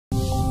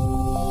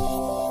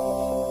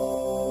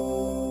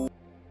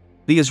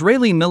The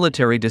Israeli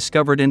military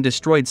discovered and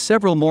destroyed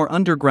several more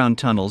underground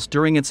tunnels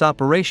during its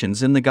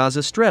operations in the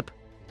Gaza Strip.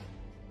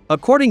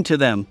 According to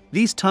them,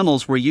 these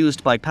tunnels were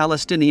used by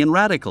Palestinian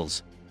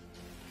radicals.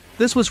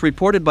 This was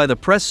reported by the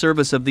press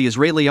service of the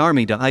Israeli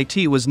army.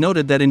 It was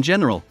noted that in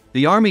general,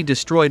 the army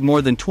destroyed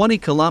more than 20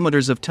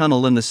 kilometers of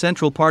tunnel in the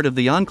central part of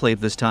the enclave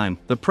this time.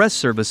 The press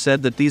service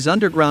said that these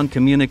underground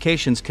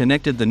communications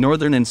connected the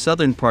northern and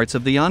southern parts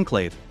of the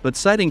enclave, but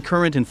citing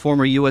current and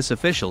former U.S.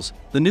 officials,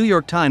 the New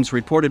York Times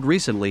reported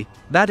recently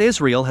that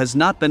Israel has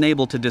not been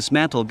able to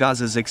dismantle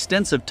Gaza's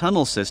extensive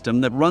tunnel system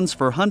that runs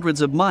for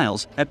hundreds of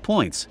miles, at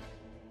points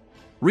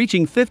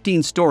reaching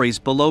 15 stories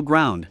below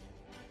ground.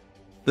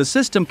 The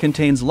system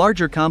contains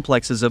larger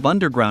complexes of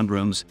underground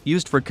rooms,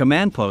 used for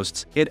command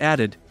posts, it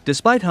added.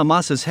 Despite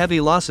Hamas's heavy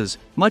losses,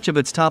 much of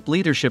its top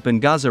leadership in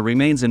Gaza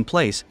remains in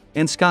place,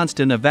 ensconced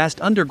in a vast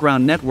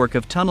underground network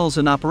of tunnels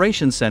and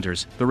operations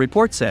centers, the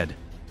report said.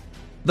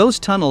 Those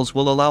tunnels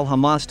will allow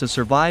Hamas to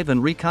survive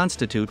and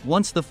reconstitute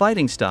once the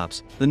fighting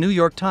stops, the New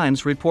York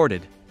Times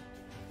reported.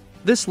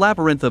 This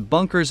labyrinth of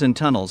bunkers and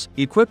tunnels,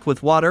 equipped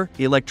with water,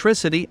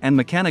 electricity and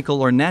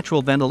mechanical or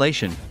natural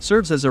ventilation,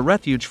 serves as a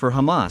refuge for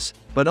Hamas,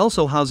 but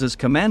also houses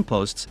command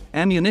posts,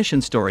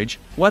 ammunition storage,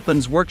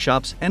 weapons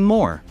workshops and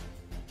more.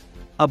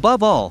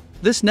 Above all,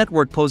 this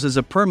network poses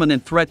a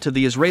permanent threat to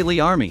the Israeli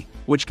army,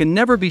 which can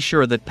never be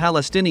sure that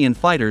Palestinian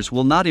fighters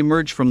will not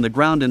emerge from the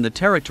ground in the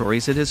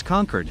territories it has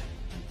conquered.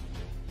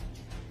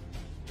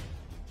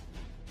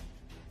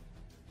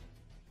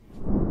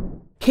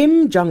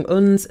 Kim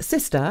Jong-un's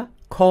sister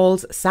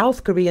calls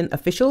South Korean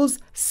officials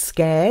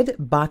scared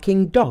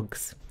barking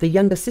dogs. The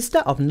younger sister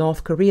of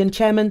North Korean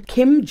chairman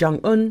Kim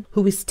Jong-un,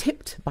 who is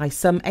tipped by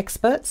some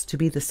experts to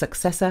be the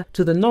successor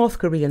to the North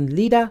Korean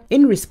leader,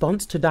 in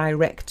response to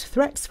direct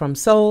threats from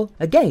Seoul,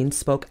 again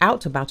spoke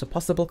out about a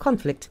possible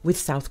conflict with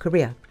South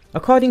Korea.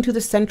 According to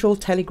the Central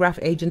Telegraph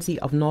Agency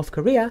of North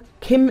Korea,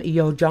 Kim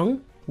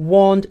Yo-jong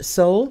warned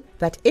Seoul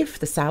that if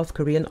the South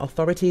Korean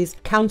authorities,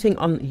 counting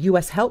on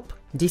US help,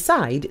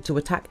 decide to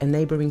attack a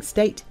neighboring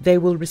state, they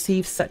will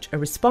receive such a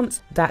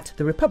response that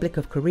the Republic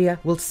of Korea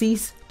will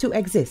cease to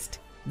exist.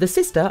 The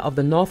sister of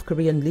the North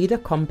Korean leader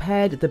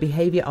compared the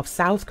behavior of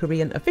South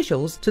Korean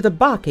officials to the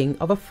barking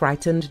of a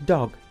frightened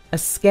dog. A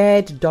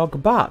scared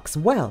dog barks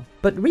well,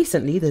 but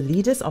recently the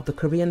leaders of the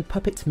Korean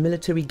puppet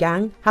military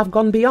gang have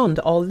gone beyond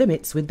all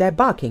limits with their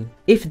barking.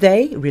 If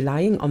they,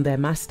 relying on their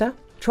master,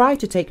 try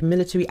to take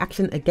military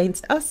action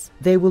against us,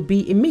 they will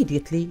be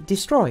immediately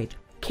destroyed,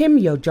 Kim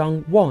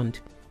Yo-jong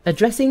warned.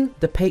 Addressing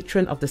the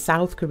patron of the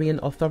South Korean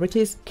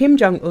authorities, Kim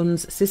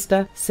Jong-un's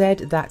sister said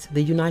that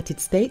the United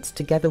States,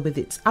 together with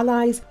its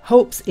allies,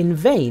 hopes in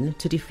vain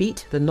to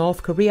defeat the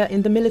North Korea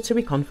in the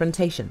military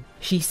confrontation.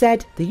 She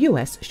said the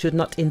US should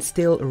not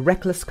instill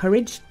reckless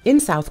courage in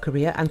South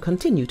Korea and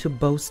continue to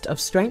boast of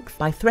strength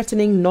by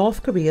threatening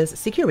North Korea's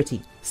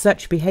security.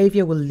 Such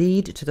behavior will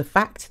lead to the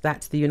fact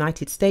that the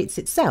United States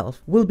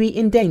itself will be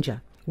in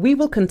danger. We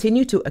will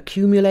continue to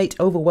accumulate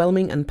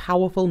overwhelming and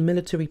powerful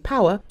military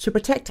power to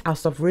protect our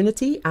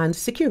sovereignty and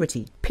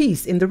security.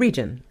 Peace in the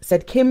region,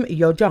 said Kim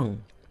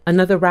Yo-jong.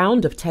 Another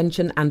round of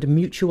tension and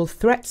mutual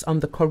threats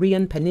on the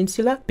Korean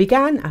peninsula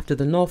began after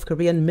the North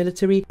Korean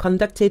military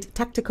conducted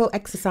tactical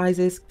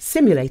exercises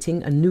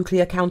simulating a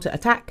nuclear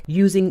counterattack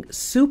using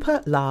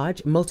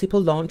super-large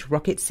multiple-launch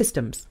rocket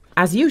systems.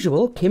 As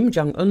usual, Kim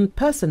Jong-un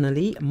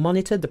personally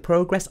monitored the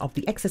progress of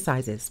the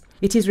exercises.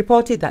 It is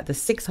reported that the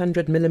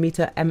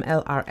 600mm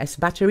MLRS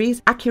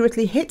batteries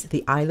accurately hit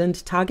the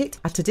island target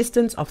at a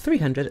distance of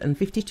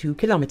 352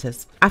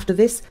 kilometers. After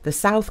this, the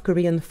South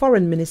Korean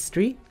Foreign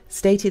Ministry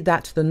stated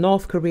that the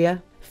North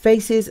Korea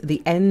faces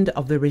the end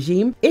of the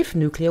regime if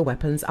nuclear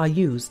weapons are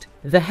used.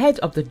 The head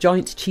of the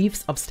Joint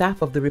Chiefs of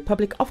Staff of the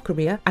Republic of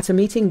Korea, at a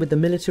meeting with the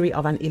military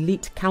of an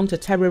elite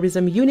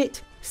counter-terrorism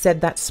unit,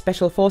 said that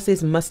special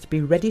forces must be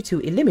ready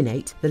to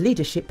eliminate the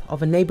leadership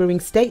of a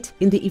neighboring state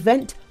in the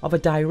event of a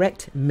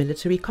direct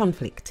military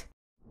conflict.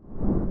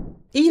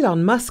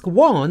 Elon Musk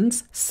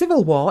warns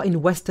civil war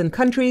in Western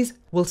countries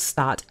will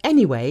start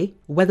anyway,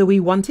 whether we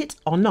want it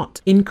or not.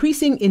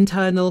 Increasing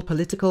internal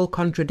political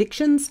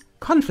contradictions,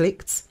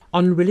 conflicts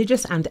on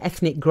religious and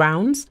ethnic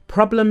grounds,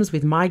 problems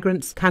with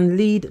migrants can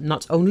lead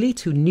not only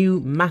to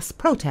new mass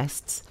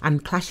protests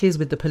and clashes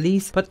with the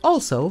police, but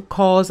also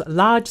cause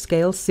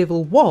large-scale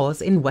civil wars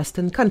in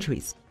Western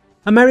countries.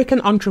 American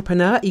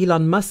entrepreneur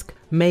Elon Musk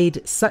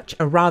made such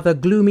a rather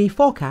gloomy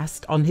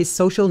forecast on his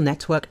social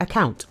network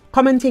account,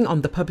 commenting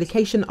on the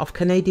publication of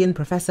Canadian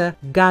professor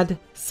Gad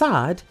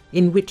Saad,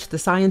 in which the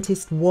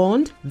scientist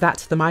warned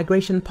that the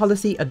migration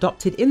policy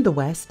adopted in the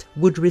West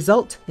would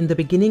result in the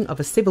beginning of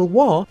a civil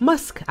war.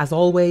 Musk, as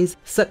always,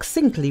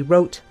 succinctly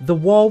wrote, "The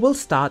war will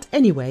start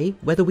anyway,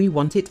 whether we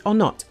want it or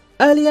not."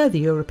 Earlier, the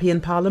European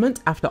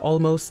Parliament, after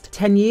almost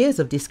 10 years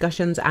of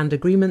discussions and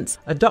agreements,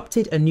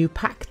 adopted a new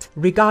pact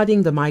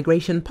regarding the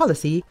migration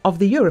policy of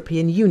the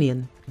European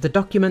Union. The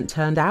document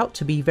turned out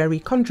to be very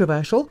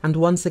controversial and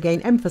once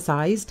again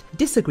emphasized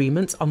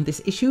disagreements on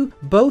this issue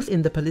both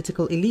in the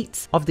political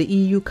elites of the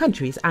EU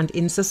countries and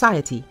in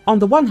society. On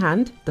the one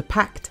hand, the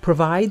pact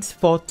provides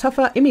for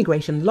tougher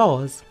immigration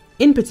laws.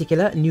 In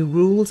particular, new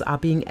rules are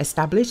being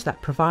established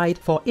that provide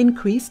for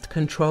increased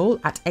control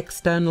at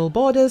external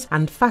borders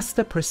and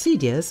faster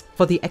procedures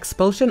for the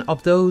expulsion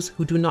of those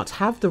who do not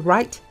have the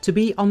right to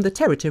be on the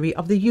territory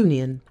of the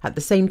Union. At the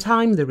same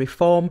time, the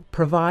reform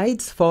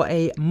provides for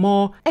a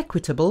more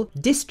equitable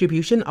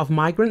distribution of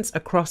migrants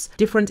across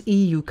different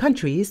EU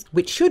countries,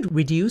 which should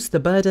reduce the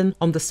burden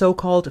on the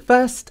so-called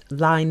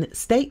first-line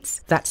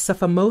states that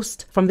suffer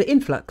most from the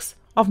influx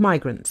of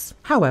migrants.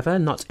 However,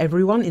 not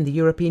everyone in the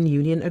European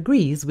Union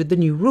agrees with the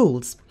new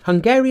rules.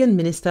 Hungarian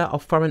Minister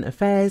of Foreign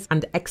Affairs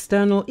and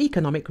External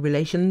Economic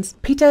Relations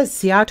Peter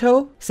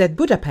Szijjártó said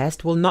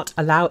Budapest will not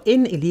allow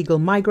in illegal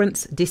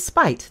migrants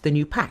despite the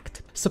new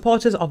pact.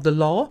 Supporters of the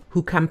law,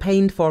 who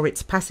campaigned for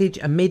its passage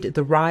amid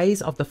the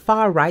rise of the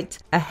far right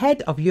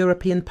ahead of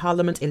European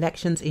Parliament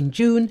elections in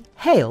June,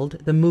 hailed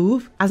the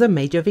move as a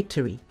major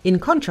victory. In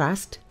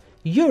contrast,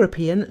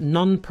 European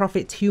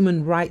non-profit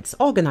human rights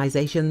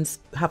organizations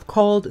have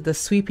called the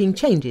sweeping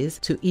changes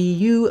to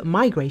EU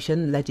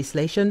migration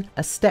legislation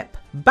a step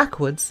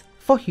backwards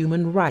for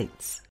human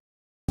rights.